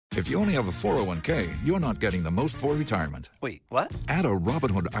If you only have a 401k, you're not getting the most for retirement. Wait, what? Add a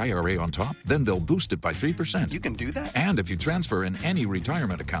Robinhood IRA on top, then they'll boost it by 3%. You can do that? And if you transfer in any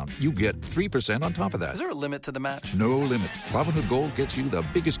retirement account, you get 3% on top of that. Is there a limit to the match? No limit. Robinhood Gold gets you the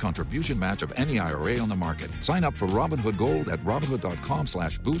biggest contribution match of any IRA on the market. Sign up for Robinhood Gold at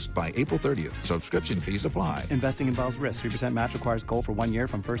Robinhood.com/boost by April 30th. Subscription fees apply. Investing involves risk. 3% match requires gold for 1 year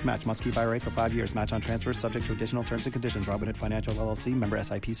from first match. Must keep IRA for 5 years. Match on transfers subject to additional terms and conditions. Robinhood Financial LLC, member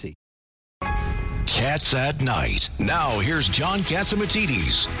SIPC. Cats at Night. Now, here's John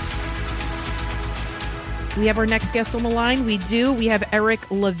Catsimatidis. We have our next guest on the line. We do. We have Eric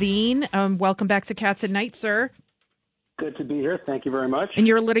Levine. Welcome back to Cats at Night, sir. Good to be here. Thank you very much. And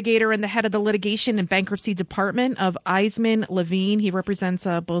you're a litigator and the head of the litigation and bankruptcy department of Eisman Levine. He represents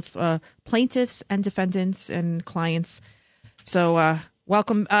both plaintiffs and defendants and clients. So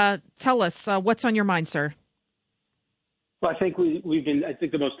welcome. Tell us what's on your mind, sir. Well, I think I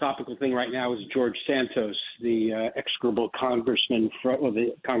think the most topical thing right now is George Santos, the execrable congressman,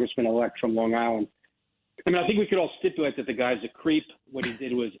 the congressman-elect from Long Island. I mean, I think we could all stipulate that the guy's a creep. What he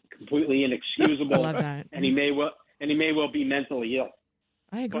did was completely inexcusable. I love that. And he may well be mentally ill.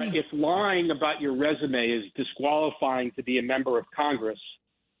 I agree. But if lying about your resume is disqualifying to be a member of Congress,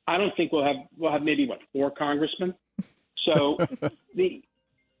 I don't think we'll have maybe 4 congressmen. So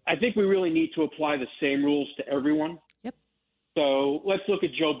I think we really need to apply the same rules to everyone. So let's look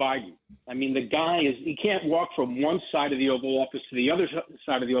at Joe Biden. I mean, the guy he can't walk from one side of the Oval Office to the other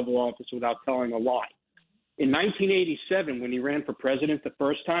side of the Oval Office without telling a lie. In 1987, when he ran for president the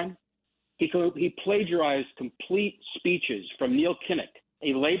first time, he plagiarized complete speeches from Neil Kinnock,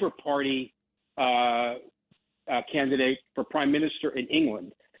 a Labour Party candidate for prime minister in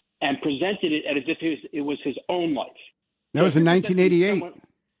England, and presented it as if it was his own life. That was in 1988.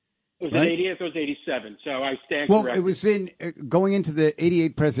 It was in 88, it was 87, so I stand corrected. Well, it was going into the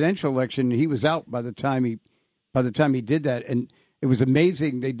 88 presidential election. He was out by the time he did that, and it was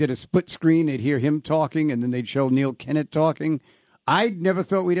amazing. They did a split screen. They'd hear him talking, and then they'd show Neil Kinnock talking. I never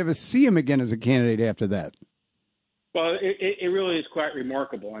thought we'd ever see him again as a candidate after that. Well, it really is quite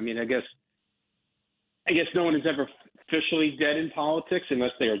remarkable. I mean, I guess no one is ever officially dead in politics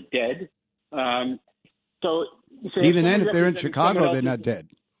unless they are dead. So even then, if they're in Chicago, they're not dead.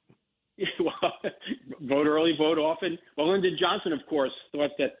 Well, vote early, vote often. Well, Lyndon Johnson, of course,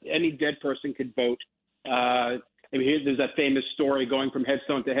 thought that any dead person could vote. There's that famous story going from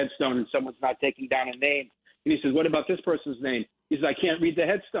headstone to headstone, and someone's not taking down a name. And he says, "What about this person's name?" He says, "I can't read the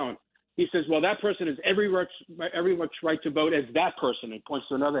headstone." He says, "Well, that person has every right to vote as that person," and points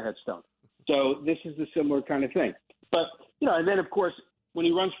to another headstone. So this is a similar kind of thing. But and then of course, when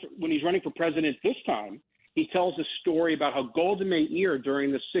he's running for president this time, he tells a story about how Golda Meir during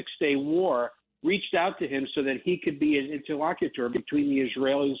the Six-Day War reached out to him so that he could be an interlocutor between the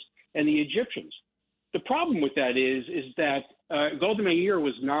Israelis and the Egyptians. The problem with that is that Golda Meir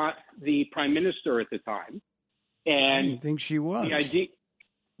was not the prime minister at the time. And I didn't think she was.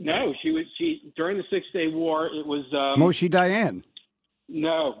 No, she was. During the Six-Day War, it was Moshe Dayan.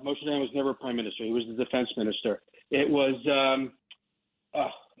 No, Moshe Dayan was never prime minister. He was the defense minister. It was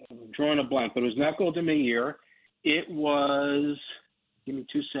I'm drawing a blank, but it was not Golda Meir. It was, give me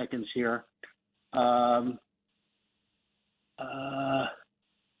 2 seconds here. It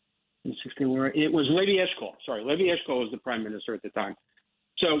was Levi Eshkol. Sorry, Levi Eshkol was the prime minister at the time.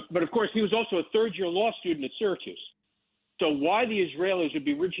 So, but of course, he was also a third-year law student at Syracuse. So why the Israelis would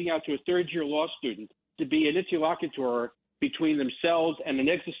be reaching out to a third-year law student to be an interlocutor between themselves and an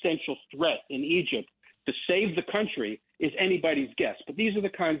existential threat in Egypt to save the country is anybody's guess. But these are the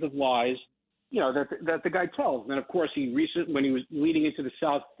kinds of lies, that the guy tells. And of course, when he was leading into the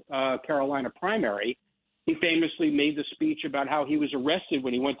South Carolina primary, he famously made the speech about how he was arrested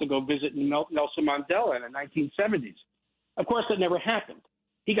when he went to go visit Nelson Mandela in the 1970s. Of course, that never happened.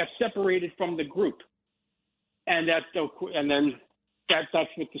 He got separated from the group, and then that's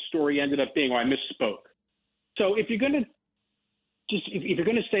what the story ended up being. I misspoke. So if you're going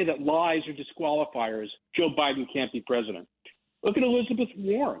to say that lies are disqualifiers, Joe Biden can't be president. Look at Elizabeth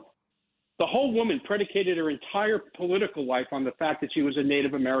Warren. The whole woman predicated her entire political life on the fact that she was a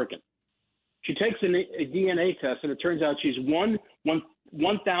Native American. She takes a DNA test, and it turns out she's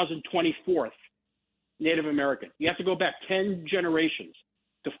 1,024th Native American. You have to go back 10 generations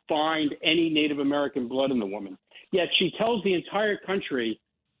to find any Native American blood in the woman. Yet she tells the entire country,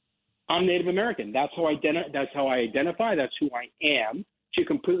 I'm Native American. That's how I identify. That's who I am. She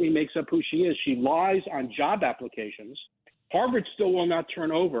completely makes up who she is. She lies on job applications. Harvard still will not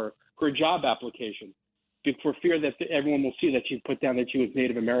turn over her job application for fear that everyone will see that she put down that she was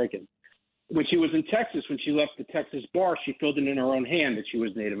Native American. when she was in Texas, when she left the Texas bar, she filled it in her own hand that she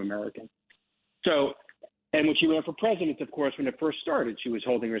was Native American. So, and when she ran for president, of course, when it first started, she was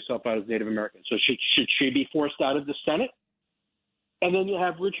holding herself out as Native American. So should she be forced out of the Senate? And then you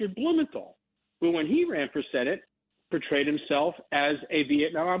have Richard Blumenthal, who, when he ran for Senate, portrayed himself as a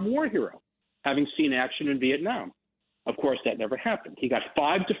Vietnam War hero, having seen action in Vietnam. Of course, that never happened. He got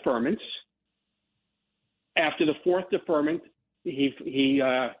 5 deferments. After the 4th deferment, he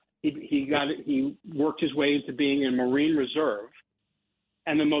worked his way into being in Marine Reserve.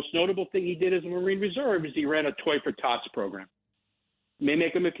 And the most notable thing he did as a Marine Reserve is he ran a Toy for Tots program. It may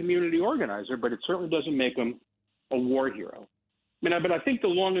make him a community organizer, but it certainly doesn't make him a war hero. But I think the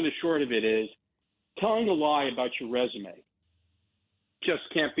long and the short of it is telling a lie about your resume just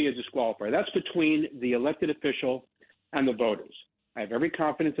can't be a disqualifier. That's between the elected official and the voters. I have every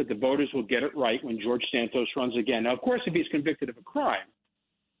confidence that the voters will get it right when George Santos runs again. Now, of course, if he's convicted of a crime,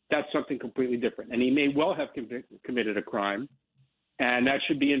 that's something completely different. And he may well have committed a crime, and that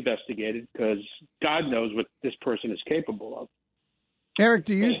should be investigated because God knows what this person is capable of. Eric,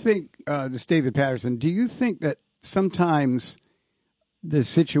 do you think, this is David Patterson, do you think that sometimes the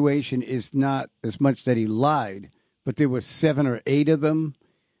situation is not as much that he lied, but there were 7 or 8 of them,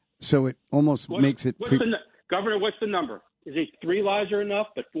 so it almost makes it... Governor, what's the number? Is it 3 lies are enough,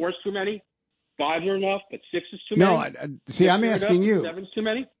 but 4 is too many? 5 are enough, but 6 is too many? No, I'm asking you. 7's too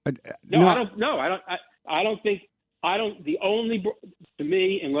many? To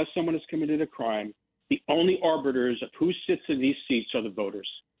me, unless someone has committed a crime, the only arbiters of who sits in these seats are the voters.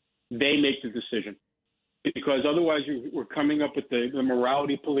 They make the decision. Because otherwise we're coming up with the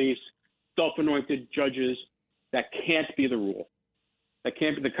morality police, self-anointed judges. That can't be the rule. That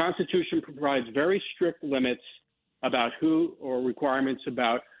can't be. The Constitution provides very strict limits about who, or requirements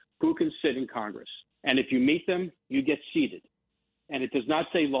about who can sit in Congress. And if you meet them, you get seated. And it does not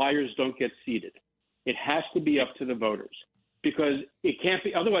say liars don't get seated. It has to be up to the voters because it can't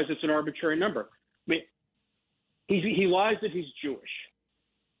be. Otherwise, it's an arbitrary number. I mean, he lies that he's Jewish.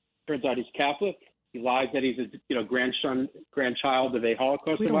 Turns out he's Catholic. He lies that he's a grandchild of a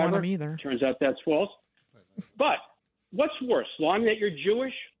Holocaust survivor. We don't want him either. Turns out that's false. But what's worse, lying that you're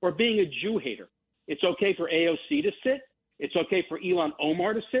Jewish or being a Jew hater? It's okay for AOC to sit. It's okay for Ilhan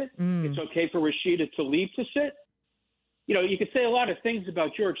Omar to sit. It's okay for Rashida Tlaib to sit. You could say a lot of things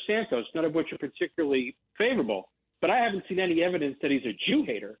about George Santos, none of which are particularly favorable, but I haven't seen any evidence that he's a Jew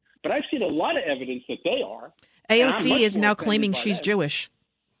hater. But I've seen a lot of evidence that they are. AOC is now claiming she's Jewish.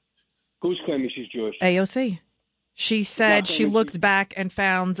 Who's claiming she's Jewish? AOC. She said she looked back and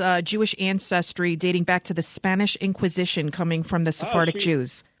found Jewish ancestry dating back to the Spanish Inquisition coming from the Sephardic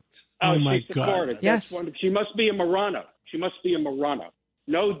Jews. Oh, my God. Yes. She must be a Marrano.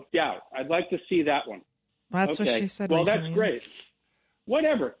 No doubt. I'd like to see that one. That's what she said Well, recently. that's great.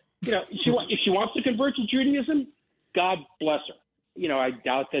 Whatever. If she wants to convert to Judaism, God bless her. I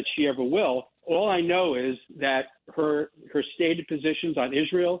doubt that she ever will. All I know is that her stated positions on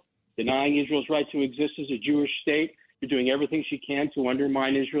Israel, denying Israel's right to exist as a Jewish state, for doing everything she can to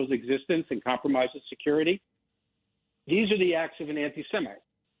undermine Israel's existence and compromise its security. These are the acts of an anti-Semite.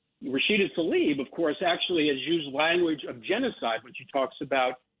 Rashida Tlaib, of course, actually has used language of genocide when she talks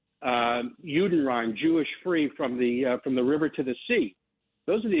about Judenrein, Jewish free from the river to the sea.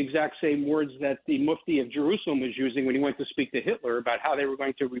 Those are the exact same words that the Mufti of Jerusalem was using when he went to speak to Hitler about how they were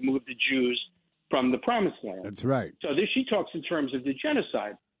going to remove the Jews from the Promised Land. That's right. So she talks in terms of the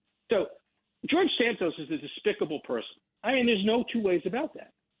genocide. So George Santos is a despicable person. I mean, there's no two ways about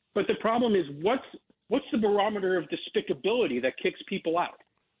that. But the problem is, what's the barometer of despicability that kicks people out?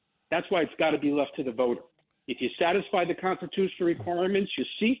 That's why it's got to be left to the voter. If you satisfy the constitutional requirements, you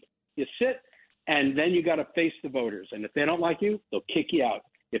sit, and then you got to face the voters. And if they don't like you, they'll kick you out.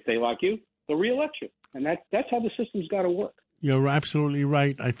 If they like you, they'll reelect you. And that's how the system's got to work. You're absolutely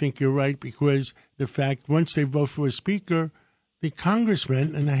right. I think you're right because the fact once they vote for a speaker, the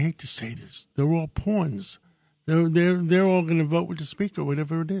congressmen, and I hate to say this, they're all pawns. They're all going to vote with the speaker,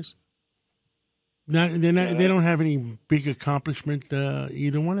 whatever it is. They don't have any big accomplishment,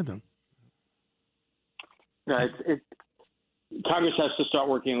 either one of them. No, Congress has to start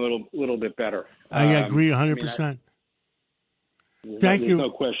working a little bit better. I agree 100%. Thank you. No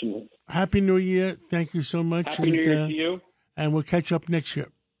question. Happy New Year. Thank you so much. Happy New Year to you. And we'll catch up next year.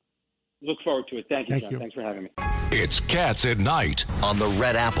 Look forward to it. Thank you, John. Thanks for having me. It's Cats at Night on the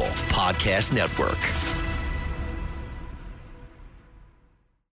Red Apple Podcast Network.